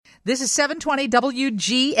This is 720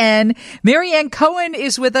 WGN. Marianne Cohen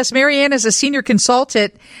is with us. Marianne is a senior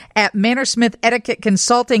consultant at Mannersmith Etiquette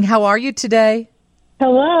Consulting. How are you today?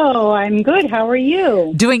 Hello, I'm good. How are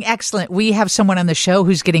you? Doing excellent. We have someone on the show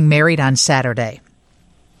who's getting married on Saturday.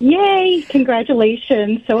 Yay!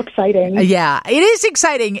 Congratulations. So exciting. Yeah, it is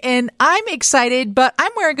exciting. And I'm excited, but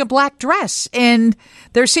I'm wearing a black dress. And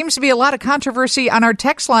there seems to be a lot of controversy on our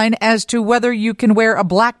text line as to whether you can wear a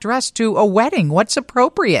black dress to a wedding. What's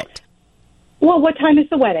appropriate? Well, what time is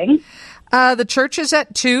the wedding? The church is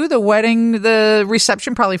at 2. The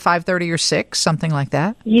reception probably 5:30 or 6, something like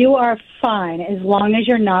that. You are fine as long as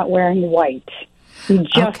you're not wearing white. You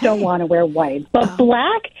just don't want to wear white. But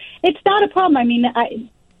black, it's not a problem. I mean,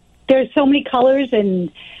 there's so many colors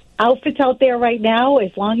and outfits out there right now.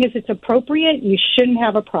 As long as it's appropriate, you shouldn't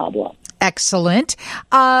have a problem. Excellent.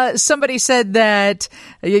 Somebody said that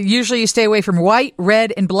usually you stay away from white,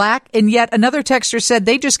 red, and black. And yet another texter said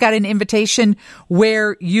they just got an invitation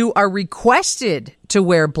where you are requested to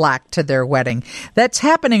wear black to their wedding. That's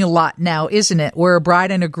happening a lot now, isn't it? Where a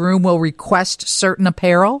bride and a groom will request certain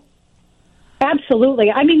apparel?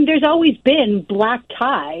 Absolutely. I mean, there's always been black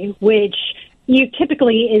tie, which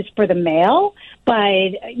typically is for the male,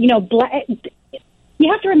 but, you know, you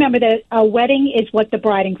have to remember that a wedding is what the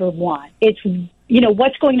bride and groom want. It's, you know,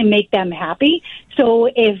 what's going to make them happy. So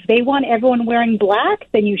if they want everyone wearing black,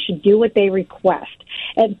 then you should do what they request.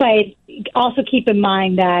 But also keep in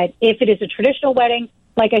mind that if it is a traditional wedding,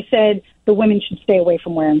 like I said, the women should stay away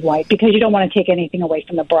from wearing white because you don't want to take anything away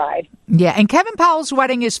from the bride. Yeah, and Kevin Powell's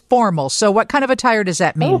wedding is formal. So what kind of attire does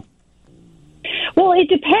that mean? Well, it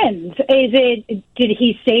depends. Did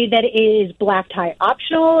he say that it is black tie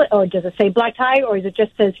optional, or does it say black tie, or is it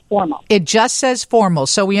just says formal? It just says formal.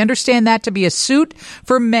 So we understand that to be a suit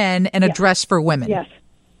for men and a dress for women. Yes.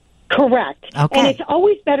 Correct. Okay. And it's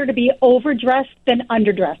always better to be overdressed than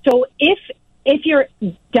underdressed. So if you're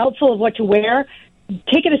doubtful of what to wear,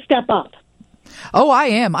 take it a step up. Oh, I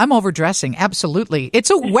am. I'm overdressing. Absolutely. It's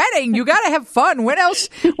a wedding. You got to have fun. When else?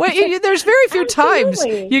 There's very few times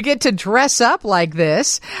you get to dress up like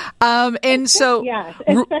this. Yes,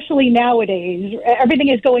 especially nowadays, everything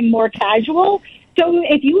is going more casual. So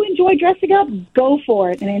if you enjoy dressing up, go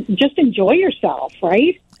for it and just enjoy yourself,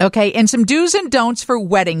 right? Okay. And some do's and don'ts for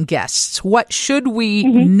wedding guests. What should we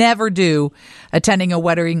never do attending a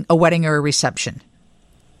wedding or a reception?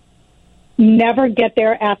 Never get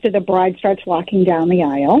there after the bride starts walking down the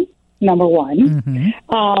aisle, number one.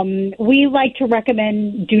 We like to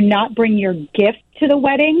recommend do not bring your gift to the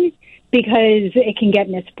wedding because it can get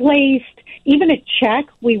misplaced. Even a check,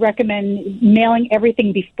 we recommend mailing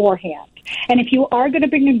everything beforehand. And if you are going to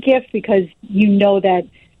bring a gift because you know that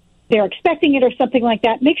they're expecting it or something like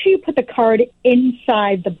that, make sure you put the card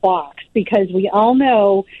inside the box because we all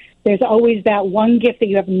know there's always that one gift that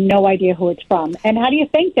you have no idea who it's from. And how do you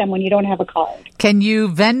thank them when you don't have a card? Can you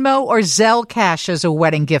Venmo or Zelle cash as a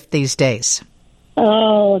wedding gift these days?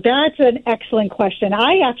 Oh, that's an excellent question.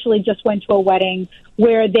 I actually just went to a wedding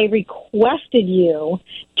where they requested you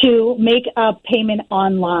to make a payment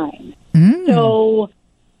online. So,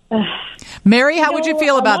 Mary, how would you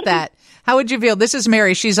feel about that? How would you feel? This is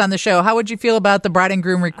Mary. She's on the show. How would you feel about the bride and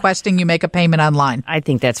groom requesting you make a payment online? I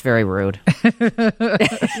think that's very rude. We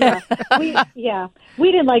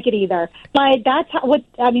didn't like it either. But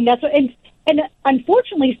and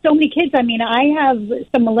unfortunately, so many kids, I have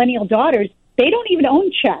some millennial daughters, they don't even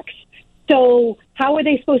own checks. So how are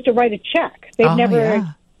they supposed to write a check? They've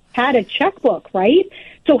never had a checkbook, right?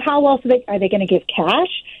 So how else are they going to give cash?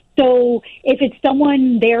 So if it's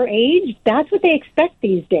someone their age, that's what they expect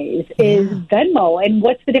these days is Venmo. And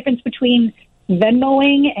what's the difference between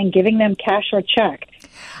Venmoing and giving them cash or check?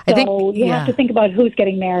 So you have to think about who's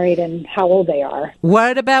getting married and how old they are.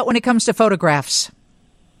 What about when it comes to photographs?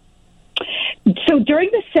 So during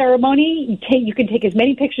the ceremony, you can take as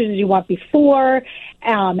many pictures as you want before,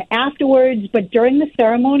 afterwards, but during the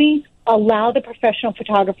ceremony, allow the professional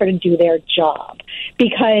photographer to do their job.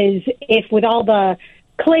 Because if with all the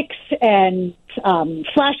clicks and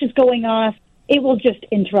flashes going off, it will just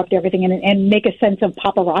interrupt everything and make a sense of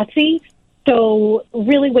paparazzi. So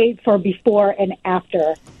really wait for before and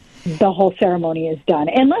after the whole ceremony is done.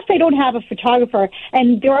 Unless they don't have a photographer.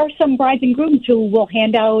 And there are some brides and grooms who will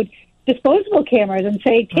hand out disposable cameras and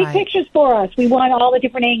say, take pictures for us. We want all the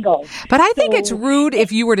different angles. But I think it's rude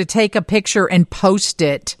if you were to take a picture and post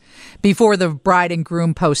it before the bride and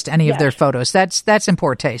groom post any of their photos. That's in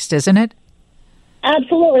poor taste, isn't it?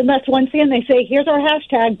 Absolutely. Unless once again they say, here's our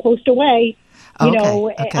hashtag, post away.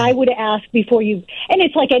 I would ask before you, and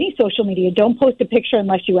it's like any social media, don't post a picture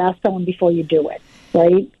unless you ask someone before you do it,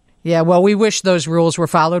 right? Yeah, well, we wish those rules were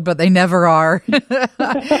followed, but they never are.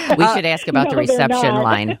 We should ask about the No, they're reception not.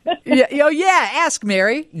 line. Ask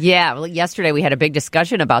Mary. Yeah, well, yesterday we had a big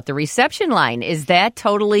discussion about the reception line. Is that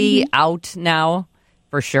totally out now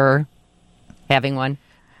for sure, having one?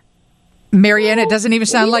 Marianne, it doesn't even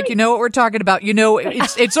sound like you know what we're talking about. You know,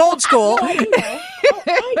 it's old school. I do know.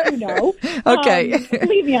 I do know. Okay.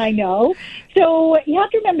 Believe me, I know. So you have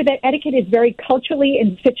to remember that etiquette is very culturally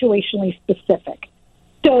and situationally specific.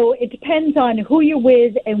 So it depends on who you're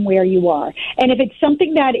with and where you are. And if it's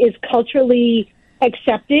something that is culturally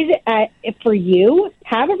accepted for you,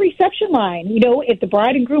 have a reception line. You know, if the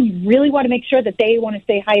bride and groom really want to make sure that they want to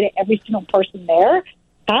say hi to every single person there,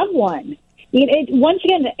 have one. Once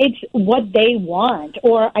again, it's what they want,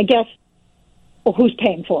 or I guess who's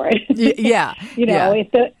paying for it. Yeah.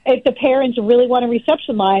 If the parents really want a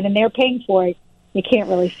reception line and they're paying for it, you can't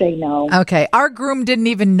really say no. Okay. Our groom didn't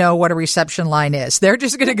even know what a reception line is. They're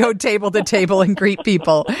just going to go table to table and greet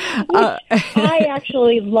people. I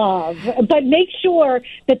actually love, but make sure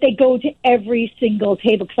that they go to every single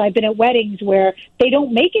table, because I've been at weddings where they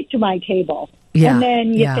don't make it to my table. Yeah, and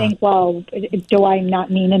then you think, well, do I not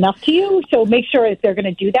mean enough to you? So make sure if they're going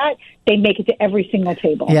to do that, they make it to every single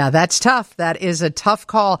table. Yeah, that's tough. That is a tough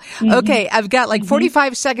call. Mm-hmm. Okay, I've got like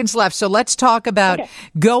 45 seconds left. So let's talk about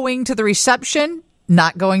going to the reception,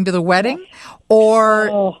 not going to the wedding,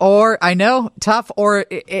 or I know, tough, or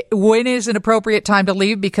when is an appropriate time to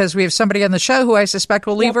leave? Because we have somebody on the show who I suspect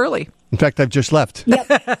will leave early. In fact, I've just left. Yep.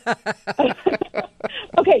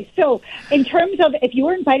 Okay, so in terms of if you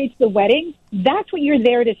were invited to the wedding, that's what you're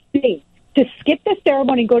there to see. To skip the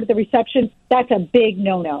ceremony and go to the reception, that's a big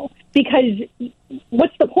no-no. Because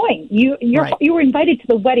what's the point? You were invited to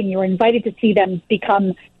the wedding. You were invited to see them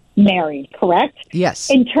become married, correct?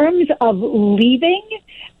 Yes. In terms of leaving,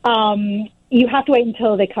 you have to wait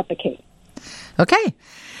until they cut the cake. Okay.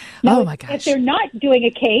 Now, oh, my gosh. If they're not doing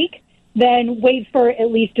a cake, then wait for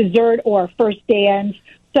at least dessert or first dance.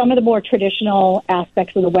 Some of the more traditional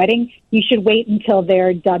aspects of the wedding, you should wait until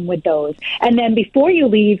they're done with those. And then before you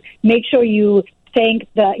leave, make sure you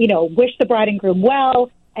wish the bride and groom well,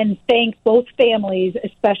 and thank both families,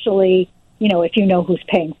 especially, if you know who's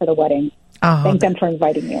paying for the wedding. Thank them for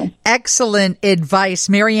inviting you. Excellent advice.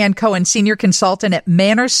 Marianne Cohen, Senior Consultant at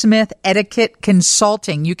Manor Smith Etiquette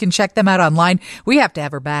Consulting. You can check them out online. We have to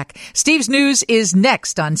have her back. Steve's News is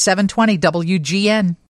next on 720 WGN.